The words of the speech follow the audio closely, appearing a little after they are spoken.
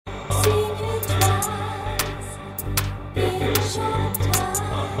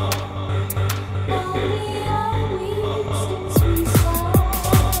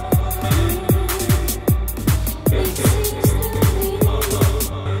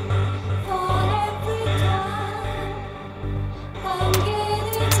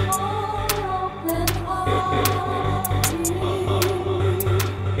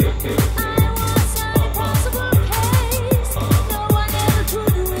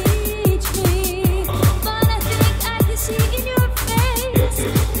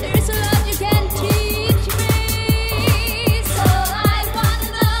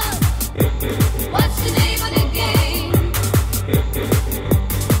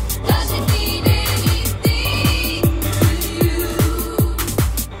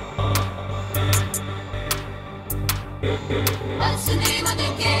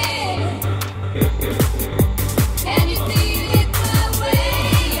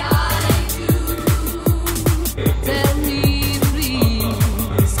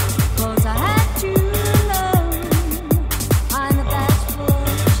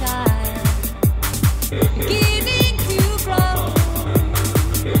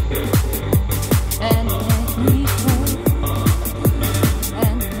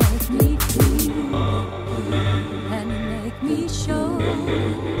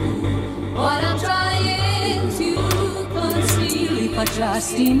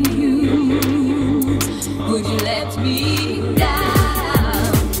trust in you. Would you let me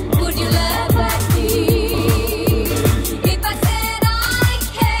down? Would you love like me? If I said I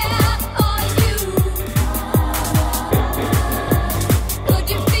care for you, would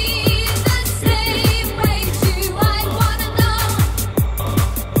you feel the same way too? I wanna know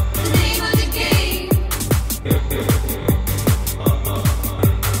the name of the game.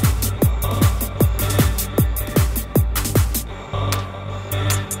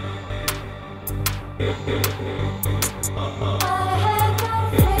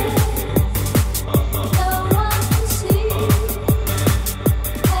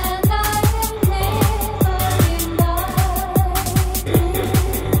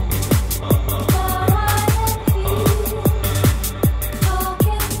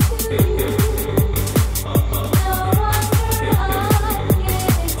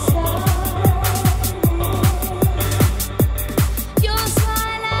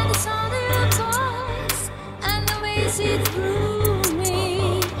 See through me,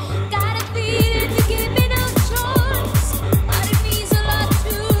 got a feeling you give me no choice, but it means a lot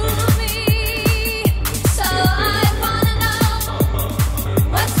to me. So I wanna know,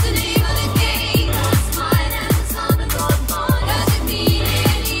 what's the name of the game? What's mine and it's on the gold bond. Does it mean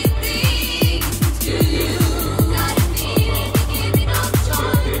anything to you? Got a feeling you give me no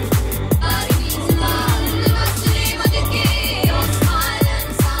choice, but it means a lot. What's the name of the game? What's mine and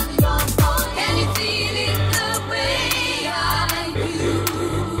it's on the gold bond. Can you feel it the way?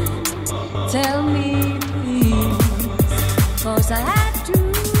 Tell me please, 'cause I have to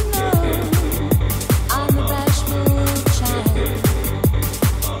know. I'm a bashful child,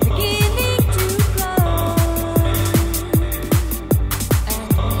 beginning to grow, and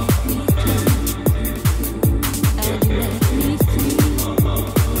you make me cute, and you make me feel,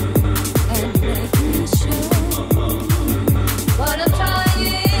 and you make me show what I'm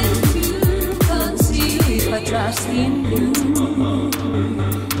trying to conceive. I trust in you.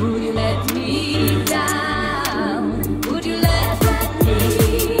 Would you let me down? Would you let me?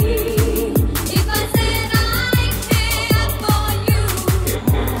 If I said I care for you,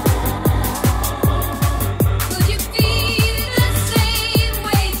 would you feel the same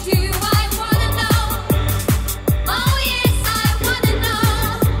way too? I wanna know. Oh yes, I wanna know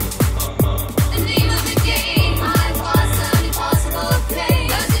the name of the game. I was an impossible thing.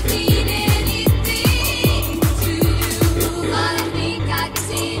 Does it mean anything to you? But I think I can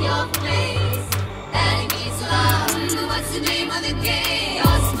see in your face that it means love. What's the name of the game?